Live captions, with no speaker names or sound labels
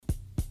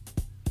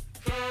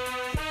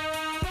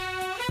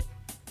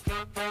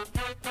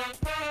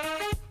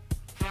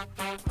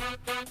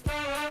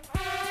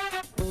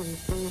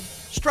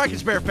Strike and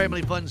Spare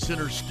Family Fun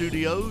Center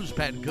Studios.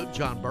 Pat and Cook,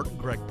 John Burton,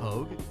 Greg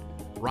Pogue,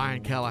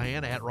 Ryan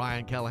Callahan at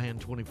Ryan Callahan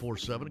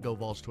 24/7. Go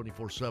Vols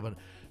 24/7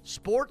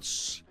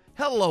 Sports.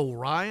 Hello,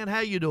 Ryan. How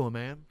you doing,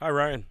 man? Hi,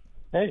 Ryan.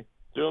 Hey,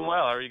 doing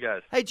well. How are you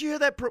guys? Hey, did you hear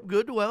that?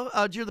 Good. Well,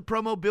 did you hear the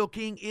promo? Bill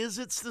King. Is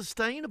it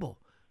sustainable?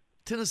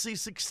 Tennessee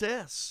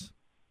success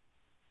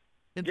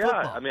in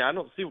football. I mean, I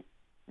don't see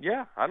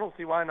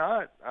why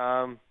not.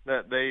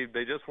 That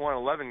they just won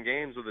 11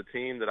 games with a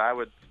team that I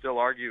would still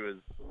argue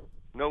is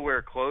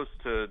nowhere close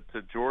to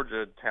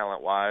Georgia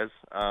talent-wise,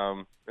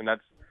 and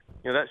that's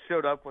that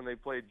showed up when they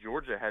played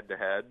Georgia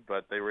head-to-head,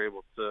 but they were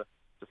able to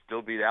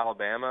still beat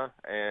Alabama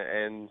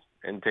and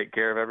take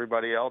care of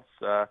everybody else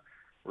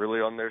really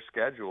on their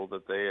schedule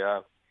that they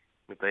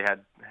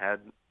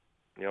had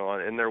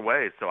in their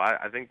way. So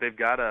I think they've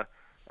got a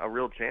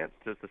real chance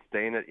to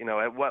sustain it.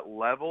 At what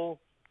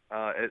level?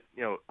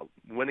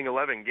 Winning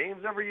 11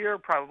 games every year,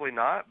 probably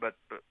not, but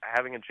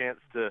having a chance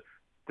to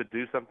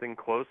do something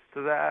close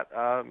to that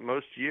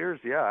most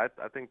years, I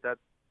think that's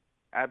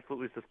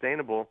absolutely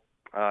sustainable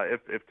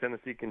if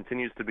Tennessee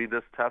continues to be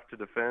this tough to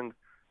defend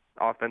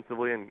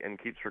offensively and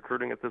keeps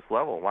recruiting at this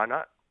level. Why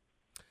not?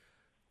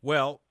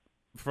 Well,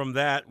 from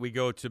that, we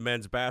go to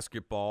men's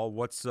basketball.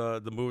 What's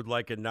the mood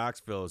like in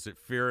Knoxville? Is it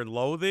fear and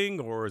loathing,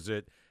 or is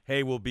it,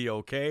 hey, we'll be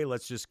okay?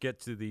 Let's just get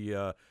to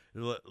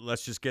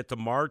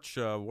March.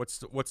 What's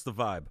the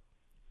vibe?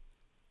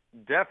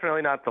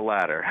 Definitely not the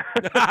latter.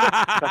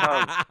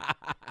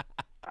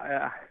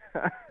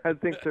 I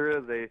think there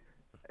is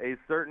a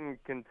certain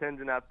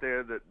contingent out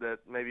there that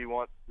maybe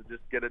wants to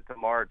just get it to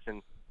March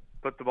and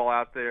put the ball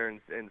out there and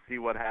see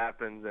what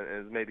happens, and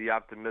is maybe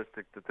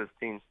optimistic that this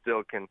team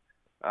still can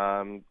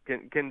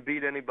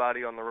beat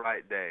anybody on the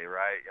right day,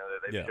 right?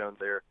 They've shown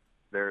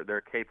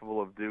they're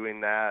capable of doing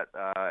that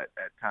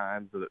at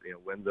times.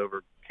 Wins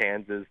over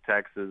Kansas,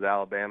 Texas,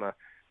 Alabama,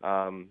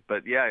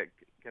 but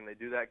can they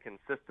do that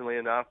consistently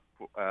enough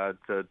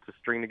to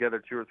string together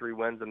 2 or 3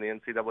 wins in the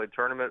NCAA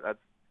tournament?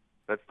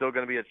 That's still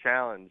going to be a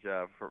challenge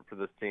for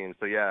this team.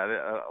 So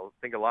I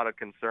think a lot of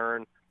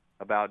concern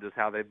about just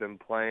how they've been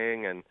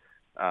playing and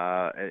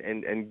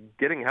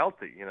getting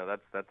healthy.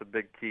 That's a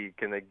big key.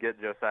 Can they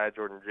get Josiah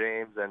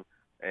Jordan-James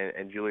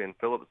and Julian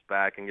Phillips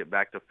back and get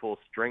back to full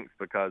strength?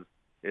 Because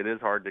it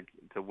is hard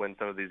to win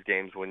some of these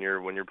games when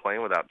you're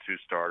playing without 2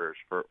 starters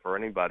for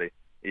anybody,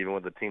 even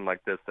with a team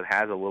like this that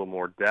has a little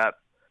more depth.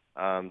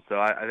 So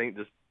I think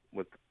just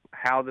with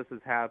how this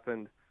has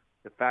happened,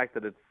 the fact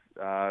that it's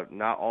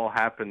not all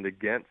happened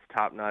against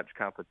top-notch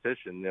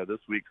competition. This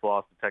week's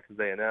loss to Texas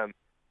A&M,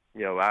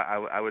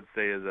 I would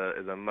say is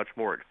a much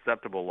more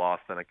acceptable loss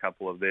than a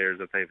couple of theirs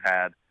that they've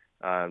had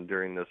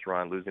during this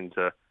run. Losing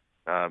to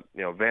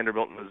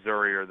Vanderbilt and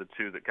Missouri are the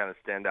two that kind of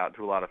stand out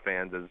to a lot of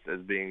fans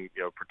as being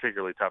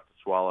particularly tough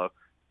to swallow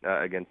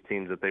against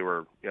teams that they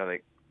were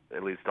they,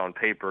 at least on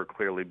paper,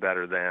 clearly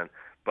better than.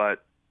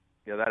 But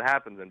that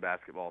happens in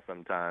basketball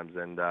sometimes,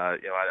 and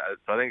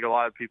so I think a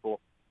lot of people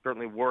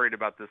certainly worried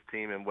about this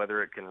team and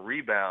whether it can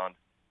rebound,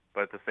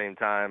 but at the same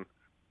time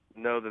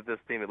know that this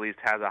team at least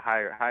has a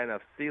high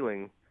enough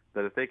ceiling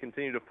that if they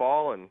continue to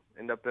fall and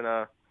end up in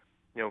a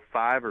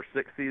 5 or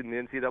 6 seed in the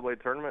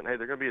NCAA tournament, hey,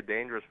 they're going to be a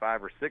dangerous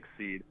 5 or 6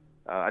 seed.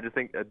 I just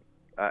think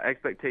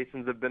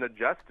expectations have been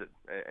adjusted,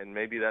 and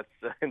maybe that's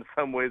in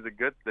some ways a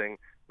good thing,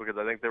 because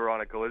I think they were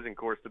on a collision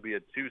course to be a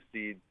 2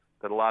 seed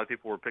that a lot of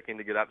people were picking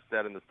to get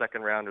upset in the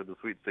second round of the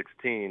Sweet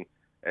 16,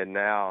 and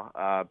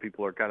now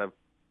people are kind of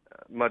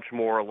much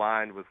more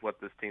aligned with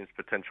what this team's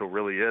potential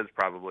really is,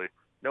 probably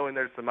knowing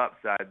there's some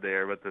upside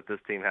there, but that this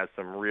team has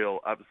some real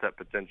upset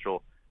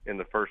potential in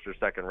the first or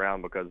second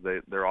round because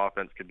their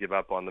offense could give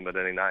up on them at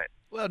any night.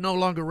 Well, no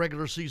longer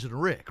regular season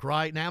Rick,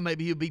 right? Now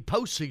maybe he'll be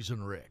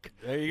postseason Rick.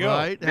 There you go.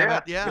 Right?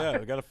 Yeah,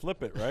 we got to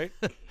flip it, right?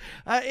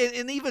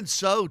 And even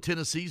so,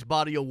 Tennessee's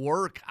body of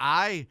work,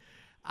 I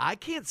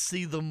can't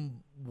see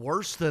them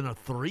worse than a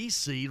 3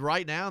 seed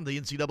right now in the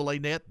NCAA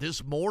net.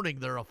 This morning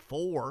they're a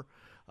 4.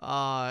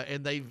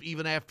 And they've,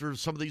 even after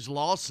some of these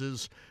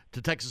losses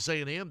to Texas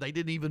A&M, they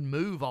didn't even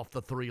move off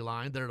the 3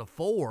 line. They're at a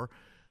 4.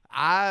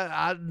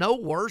 I no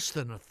worse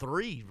than a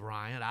 3,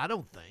 Ryan. I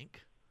don't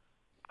think.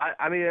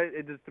 I mean,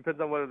 it just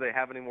depends on whether they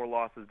have any more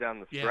losses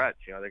down the stretch.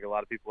 I think a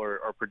lot of people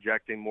are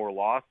projecting more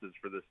losses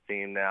for this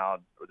team now,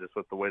 just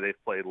with the way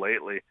they've played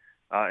lately.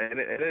 And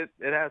it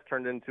has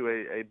turned into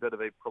a bit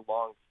of a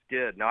prolonged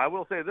skid. Now, I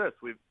will say this.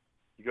 You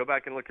go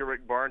back and look at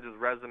Rick Barnes'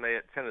 resume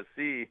at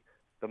Tennessee,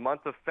 the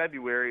month of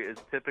February is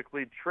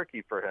typically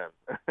tricky for him.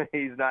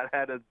 He's not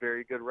had a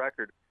very good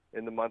record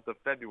in the month of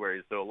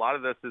February. So a lot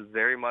of this is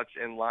very much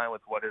in line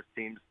with what his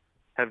teams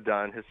have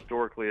done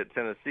historically at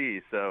Tennessee.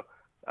 So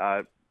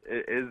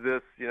is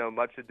this,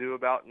 much ado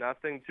about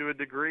nothing to a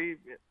degree?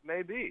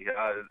 Maybe.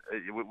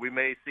 We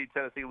may see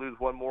Tennessee lose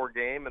one more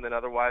game and then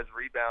otherwise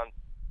rebound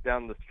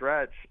down the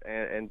stretch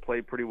and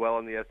play pretty well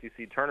in the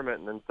SEC tournament.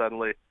 And then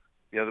suddenly,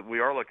 we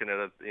are looking at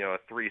a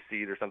 3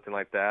 seed or something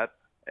like that.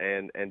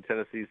 And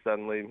Tennessee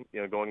suddenly,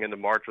 going into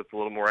March with a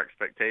little more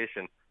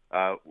expectation.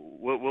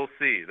 We'll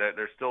see. That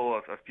there's still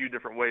a few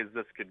different ways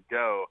this could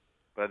go,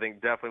 But I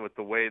think definitely with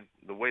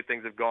the way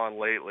things have gone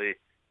lately,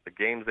 the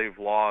games they've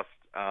lost.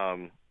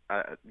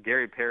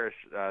 Gary Parrish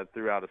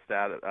threw out a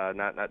stat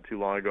not too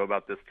long ago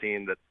about this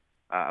team that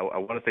I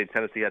want to say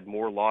Tennessee had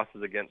more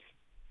losses against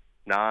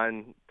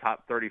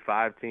non-top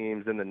 35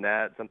 teams in the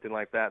net, something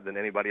like that, than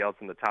anybody else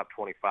in the top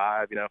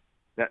 25.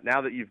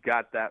 Now that you've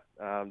got that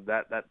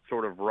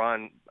sort of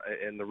run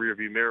in the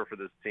rearview mirror for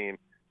this team,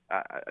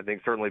 I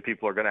think certainly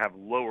people are going to have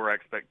lower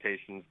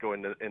expectations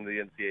going into the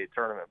NCAA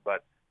tournament,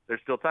 but there's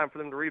still time for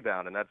them to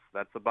rebound, and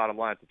that's the bottom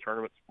line. It's a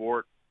tournament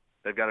sport.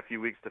 They've got a few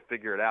weeks to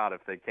figure it out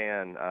if they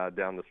can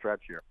down the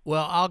stretch here.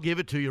 Well, I'll give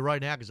it to you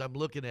right now because I'm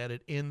looking at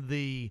it in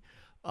the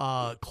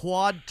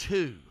Quad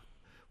 2.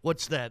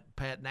 What's that,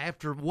 Pat? And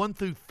after 1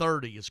 through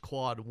 30 is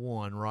Quad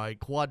 1, right?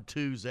 Quad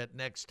 2 is that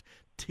next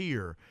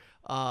tier.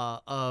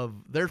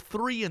 They're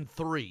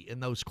 3-3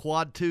 in those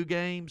Quad 2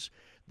 games.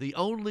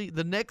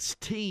 The next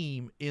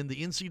team in the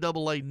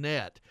NCAA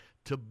net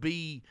to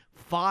be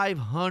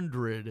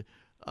 500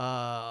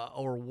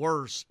 or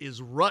worse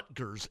is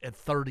Rutgers at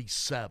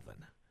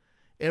 37.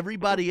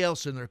 Everybody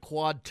else in their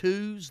Quad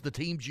 2s, the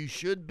teams you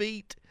should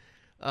beat,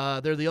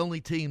 they're the only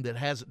team that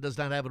does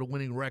not have a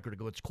winning record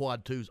against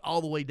Quad 2s,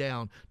 all the way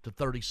down to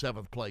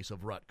 37th place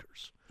of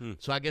Rutgers.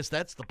 So I guess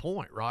that's the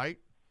point, right?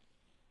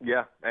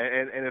 Yeah,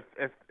 and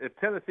if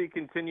Tennessee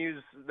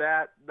continues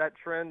that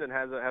trend and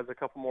has a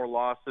couple more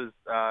losses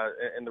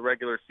in the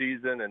regular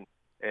season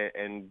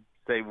and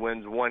say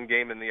wins one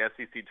game in the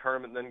SEC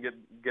tournament, then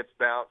gets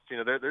bounced,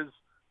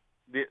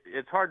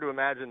 it's hard to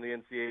imagine the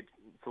NCAA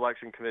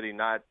selection committee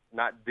not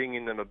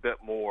dinging them a bit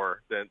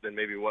more than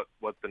maybe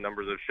what the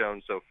numbers have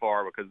shown so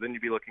far, because then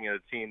you'd be looking at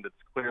a team that's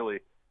clearly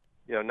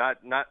not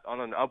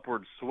on an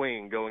upward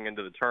swing going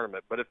into the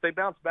tournament. But if they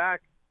bounce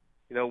back,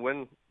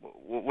 win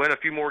a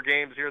few more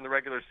games here in the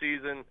regular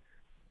season,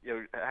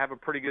 have a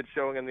pretty good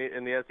showing in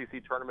the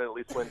SEC tournament, at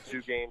least win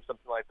 2 games,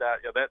 something like that.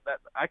 That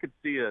I could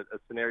see a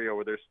scenario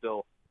where they're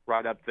still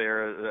right up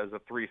there as a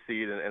 3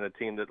 seed and a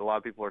team that a lot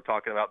of people are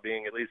talking about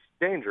being at least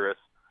dangerous,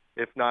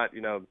 if not,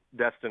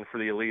 destined for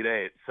the Elite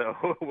Eight.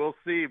 So we'll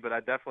see, but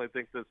I definitely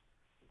think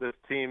this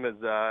team is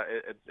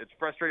it's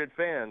frustrated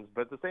fans.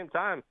 But at the same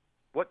time,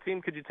 what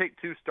team could you take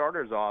 2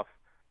 starters off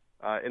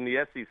in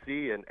the SEC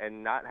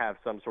and not have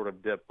some sort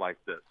of dip like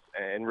this?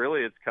 And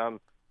really, it's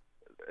come.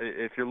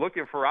 If you're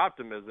looking for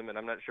optimism, and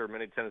I'm not sure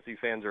many Tennessee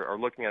fans are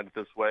looking at it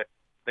this way,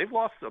 they've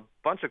lost a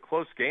bunch of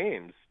close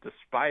games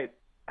despite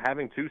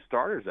having 2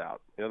 starters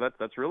out.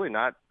 That's really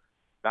not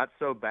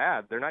so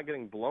bad. They're not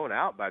getting blown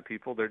out by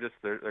people. They're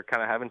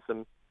kind of having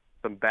some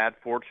bad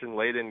fortune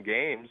late in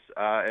games,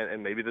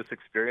 and maybe this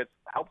experience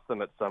helps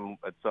them at some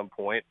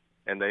point,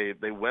 and they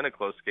win a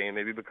close game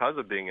maybe because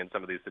of being in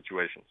some of these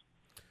situations.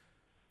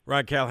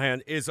 Ryan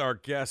Callahan is our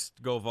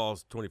guest. Go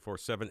Vols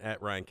 24/7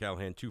 at Ryan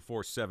Callahan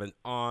 247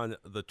 on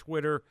the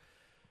Twitter.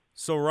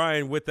 So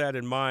Ryan, with that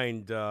in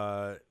mind,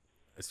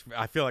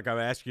 I feel like I'm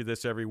asking you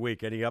this every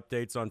week. Any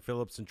updates on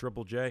Phillips and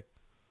Triple J?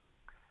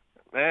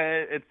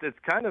 It's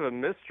kind of a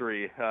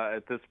mystery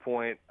at this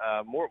point,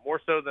 more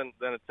so than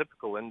a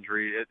typical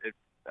injury.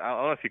 I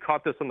don't know if you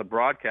caught this on the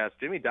broadcast.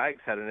 Jimmy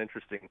Dykes had an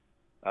interesting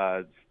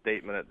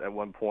statement at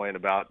one point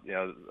about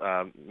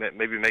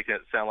maybe making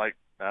it sound like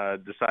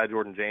Josiah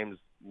Jordan-James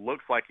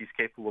looks like he's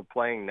capable of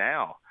playing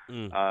now,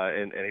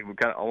 and he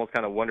almost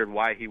wondered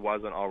why he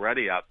wasn't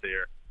already out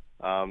there.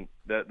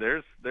 That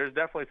there's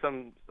definitely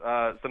some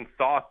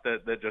thought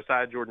that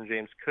Josiah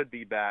Jordan-James could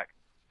be back.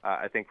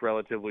 I think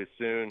relatively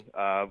soon,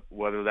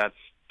 whether that's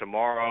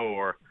tomorrow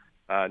or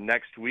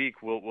next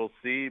week, we'll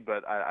see.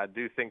 But I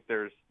do think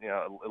there's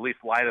at least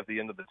light at the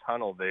end of the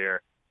tunnel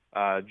there.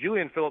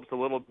 Julian Phillips a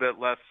little bit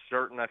less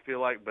certain, I feel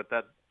like, but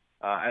that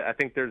I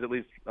think there's at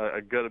least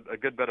a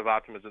good bit of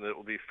optimism that it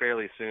will be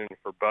fairly soon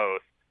for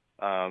both.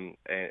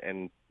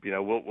 And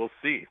we'll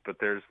see. But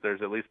there's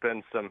at least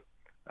been some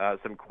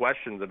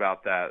questions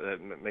about that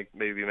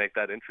maybe make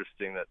that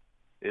interesting. That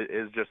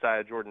is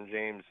Josiah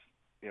Jordan-James,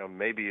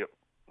 maybe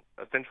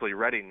essentially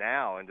ready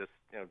now and just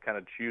kind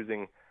of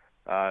choosing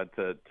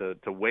to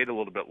wait a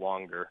little bit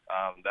longer.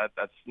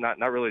 That's not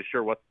really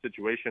sure what the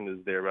situation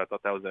is there, but I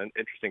thought that was an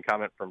interesting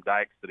comment from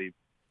Dykes that he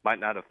might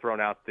not have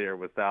thrown out there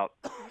without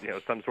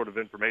some sort of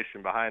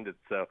information behind it.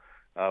 So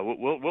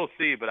we'll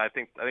see, but I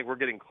think we're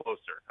getting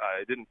closer.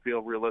 It didn't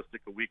feel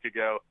realistic a week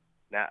ago.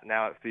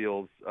 Now it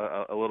feels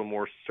a little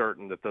more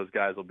certain that those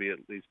guys will be at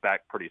least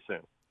back pretty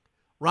soon.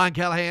 Ryan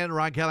Callahan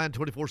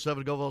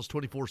 24/7, Go Vols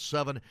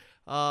 24/7.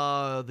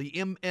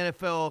 The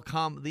NFL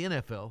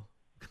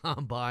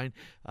Combine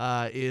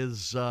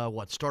is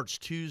starts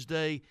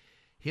Tuesday.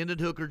 Hendon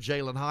Hooker,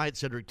 Jalen Hyatt,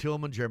 Cedric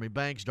Tillman, Jeremy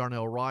Banks,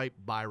 Darnell Wright,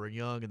 Byron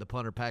Young, and the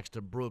punter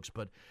Paxton Brooks.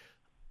 But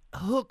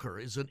Hooker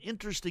is an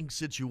interesting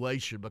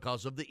situation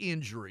because of the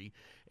injury,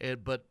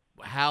 but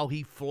how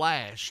he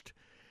flashed.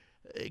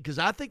 Because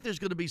I think there's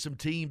going to be some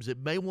teams that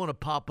may want to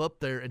pop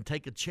up there and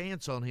take a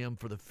chance on him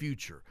for the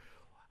future.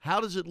 How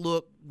does it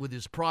look with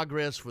his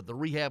progress, with the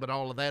rehab and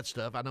all of that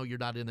stuff? I know you're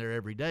not in there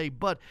every day,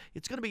 but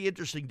it's going to be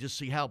interesting to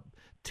see how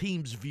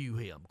teams view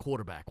him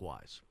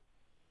quarterback-wise.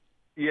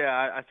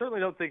 Yeah, I certainly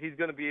don't think he's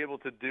going to be able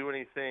to do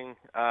anything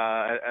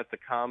at the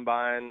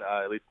combine.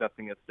 At least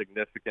nothing of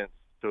significance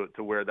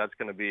to where that's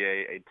going to be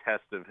a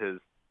test of his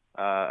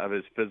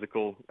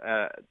physical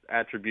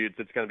attributes.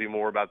 It's going to be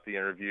more about the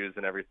interviews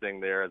and everything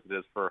there, as it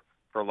is for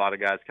a lot of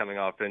guys coming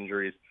off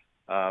injuries.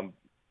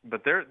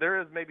 But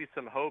there is maybe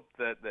some hope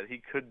that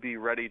he could be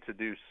ready to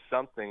do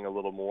something a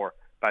little more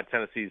by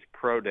Tennessee's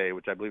Pro Day,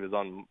 which I believe is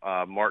on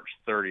March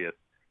 30th.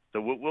 So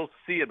we'll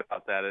see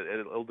about that.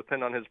 It'll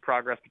depend on his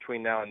progress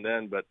between now and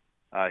then, but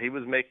he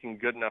was making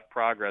good enough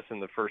progress in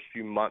the first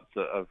few months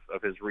of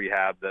his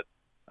rehab that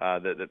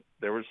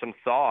there was some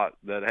thought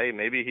that, hey,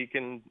 maybe he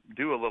can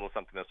do a little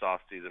something this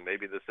offseason.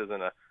 Maybe this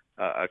isn't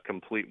a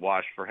complete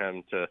wash for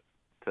him that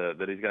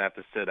he's going to have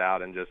to sit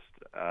out and just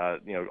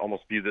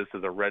almost view this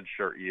as a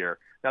redshirt year.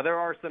 Now, there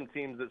are some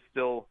teams that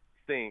still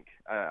think,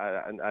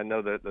 I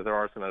know that there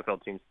are some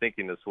NFL teams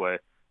thinking this way,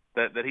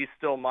 that he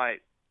still might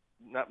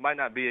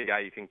not be a guy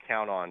you can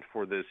count on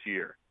for this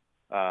year.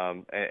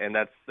 And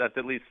that's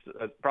at least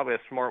probably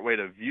a smart way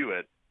to view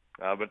it.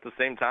 But at the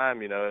same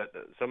time,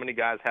 so many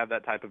guys have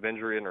that type of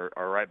injury and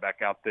are right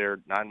back out there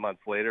 9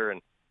 months later,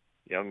 and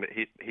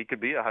he could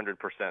be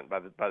 100% by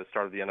the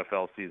start of the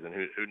NFL season.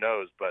 Who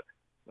knows? But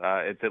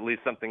it's at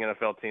least something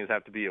NFL teams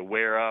have to be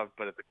aware of.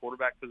 But at the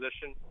quarterback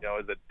position,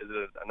 is it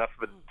enough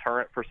of a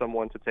deterrent for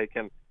someone to take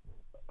him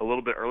a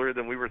little bit earlier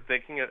than we were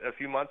thinking a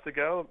few months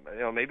ago?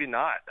 Maybe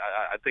not.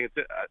 I think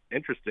it's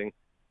interesting.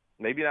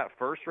 Maybe not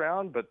first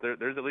round, but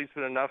there's at least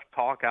been enough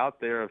talk out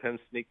there of him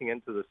sneaking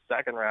into the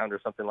second round or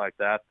something like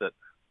that.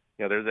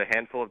 There's a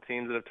handful of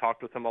teams that have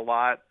talked with him a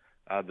lot.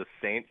 The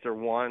Saints are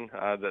one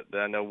that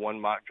I know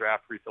one mock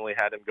draft recently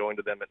had him going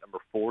to them at number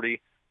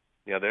 40.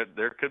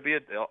 There could be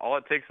all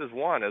it takes is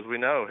one, as we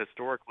know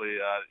historically.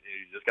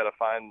 You just got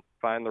to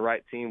find the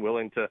right team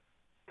willing to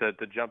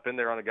jump in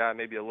there on a guy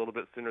maybe a little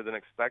bit sooner than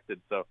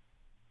expected. So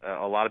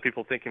a lot of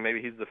people thinking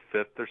maybe he's the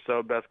fifth or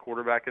so best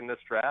quarterback in this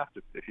draft.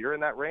 If you're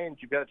in that range,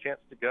 you've got a chance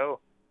to go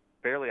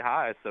fairly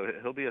high. So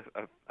he'll be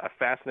a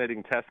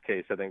fascinating test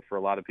case, I think, for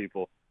a lot of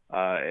people.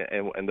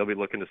 And they'll be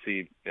looking to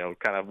see,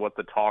 kind of what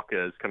the talk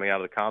is coming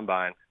out of the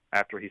combine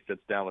after he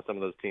sits down with some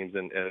of those teams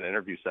in an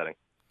interview setting.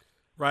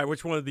 Right.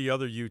 Which one of the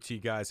other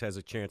UT guys has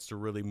a chance to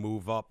really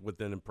move up with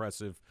an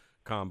impressive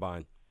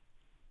combine?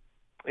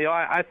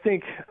 I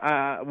think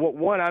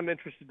one I'm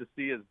interested to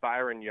see is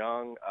Byron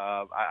Young.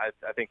 I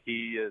think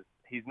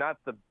he's not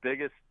the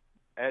biggest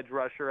edge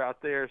rusher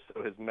out there,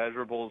 so his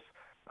measurables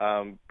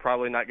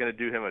probably not going to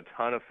do him a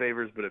ton of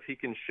favors. But if he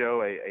can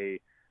show a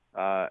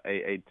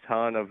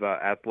ton of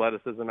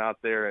athleticism out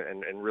there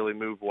and really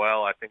move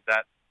well, I think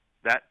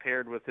that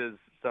paired with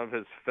some of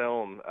his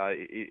film,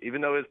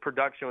 even though his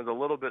production was a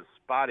little bit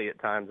spotty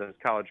at times in his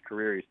college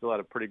career, he still had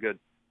a pretty good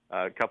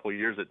couple of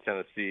years at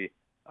Tennessee.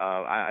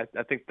 I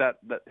think that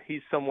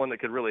he's someone that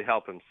could really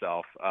help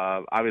himself.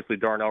 Obviously,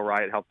 Darnell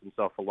Wright helped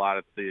himself a lot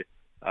at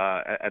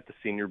the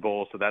Senior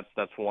Bowl, so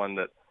that's one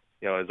that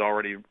has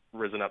already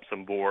risen up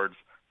some boards.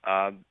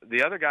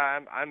 The other guy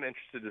I'm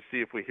interested to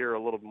see if we hear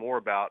a little more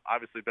about.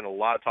 Obviously, been a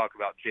lot of talk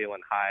about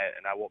Jalen Hyatt,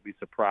 and I won't be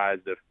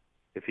surprised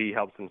if he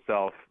helps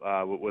himself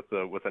with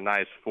a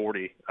nice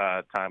 40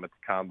 time at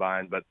the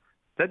combine. But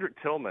Cedric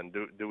Tillman,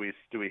 do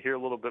we hear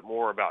a little bit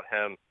more about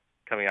him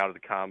coming out of the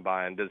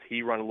combine? Does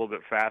he run a little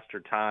bit faster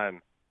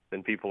time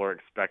than people are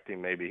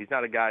expecting? Maybe he's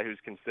not a guy who's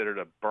considered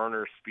a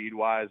burner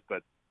speed-wise,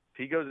 but if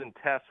he goes and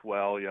tests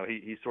well,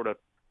 he sort of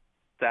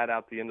sat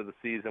out the end of the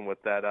season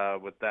with that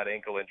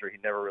ankle injury. He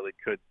never really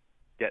could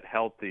get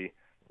healthy.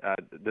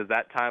 Does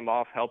that time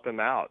off help him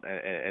out,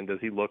 and does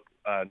he look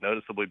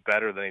noticeably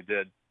better than he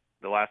did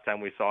the last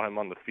time we saw him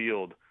on the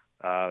field?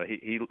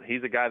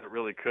 He's a guy that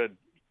really could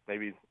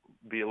maybe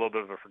be a little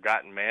bit of a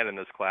forgotten man in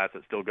this class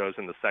that still goes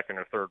in the second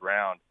or third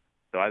round.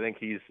 So I think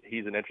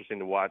he's an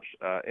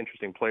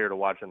interesting player to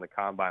watch in the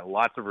combine.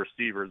 Lots of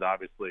receivers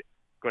obviously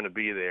going to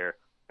be there,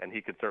 and he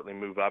could certainly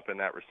move up in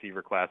that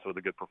receiver class with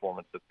a good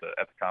performance at the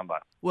combine.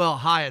 Well,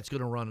 Hyatt's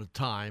going to run a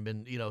time,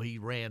 and he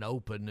ran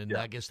open, and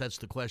I guess that's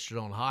the question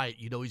on Hyatt.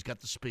 He's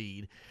got the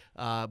speed,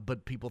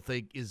 but people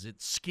think, is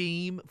it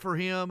scheme for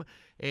him,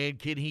 and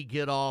can he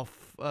get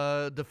off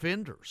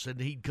defenders? And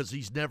because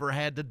he's never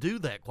had to do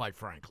that, quite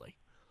frankly.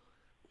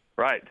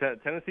 Right.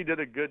 Tennessee did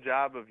a good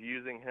job of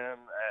using him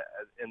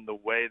in the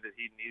way that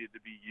he needed to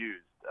be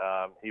used.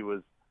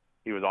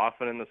 He was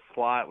often in the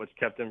slot, which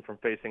kept him from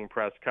facing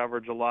press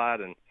coverage a lot.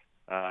 And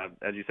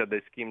as you said,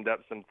 they schemed up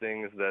some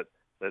things that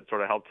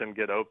sort of helped him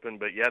get open.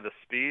 But yeah, the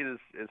speed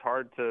is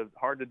hard to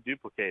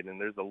duplicate.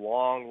 And there's a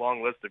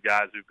long list of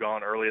guys who've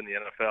gone early in the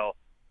NFL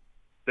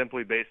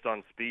simply based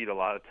on speed a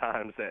lot of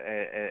times,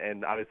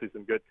 and obviously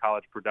some good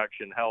college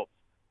production helps.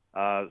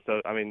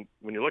 So, I mean,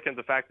 when you're looking at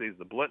the fact that he's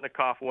the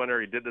Blitnikoff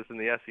winner, he did this in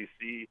the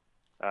SEC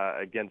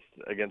against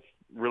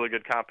really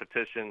good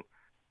competition,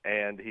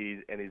 and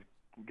he's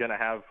going to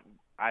have,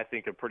 I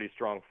think, a pretty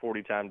strong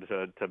 40 time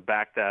to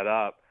back that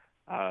up.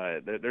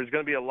 There's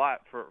going to be a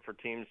lot for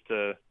teams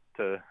to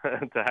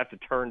have to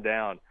turn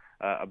down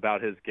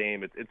about his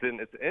game. It's an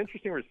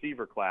interesting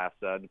receiver class,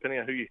 depending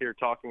on who you hear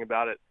talking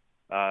about it.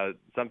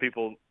 Some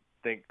people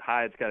think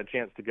Hyde's got a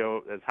chance to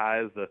go as high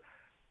as the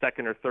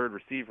second or third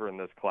receiver in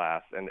this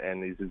class,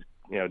 and he's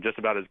just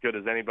about as good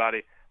as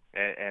anybody.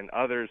 And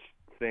others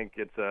think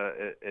it's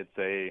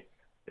a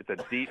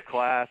deep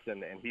class,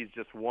 and he's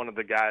just one of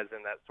the guys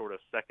in that sort of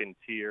second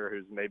tier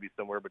who's maybe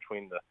somewhere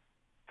between the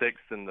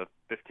 6th and the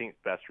 15th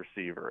best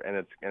receiver, and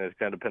it's going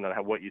to depend on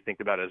what you think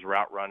about his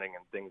route running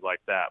and things like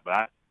that.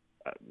 But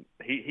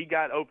he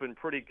got open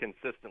pretty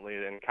consistently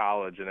in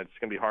college, and it's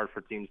going to be hard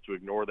for teams to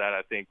ignore that.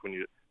 I think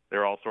when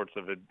there are all sorts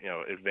of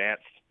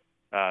advanced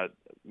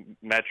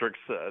metrics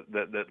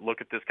that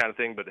look at this kind of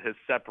thing, but his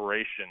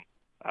separation,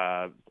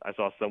 I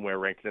saw somewhere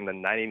ranked in the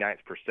 99th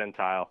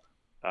percentile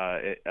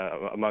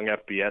among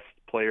FBS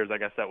players. I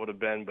guess that would have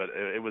been, but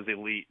it was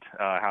elite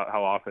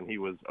how often he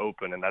was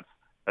open, and that's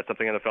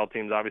something NFL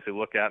teams obviously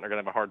look at and are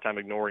going to have a hard time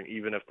ignoring,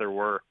 even if there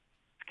were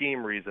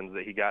scheme reasons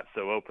that he got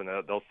so open.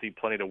 They'll see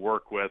plenty to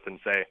work with and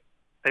say,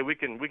 hey, we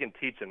can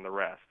teach him the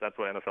rest. That's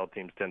what NFL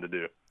teams tend to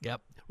do.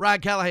 Yep.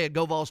 Ryan Callahan,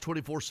 GoVols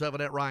 24/7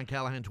 at Ryan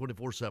Callahan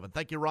 24/7.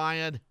 Thank you,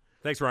 Ryan.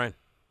 Thanks, Ryan.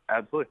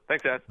 Absolutely.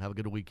 Thanks, guys. Have a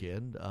good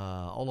weekend.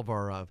 All of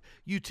our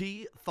UT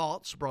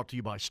thoughts brought to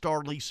you by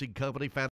Star Leasing Company.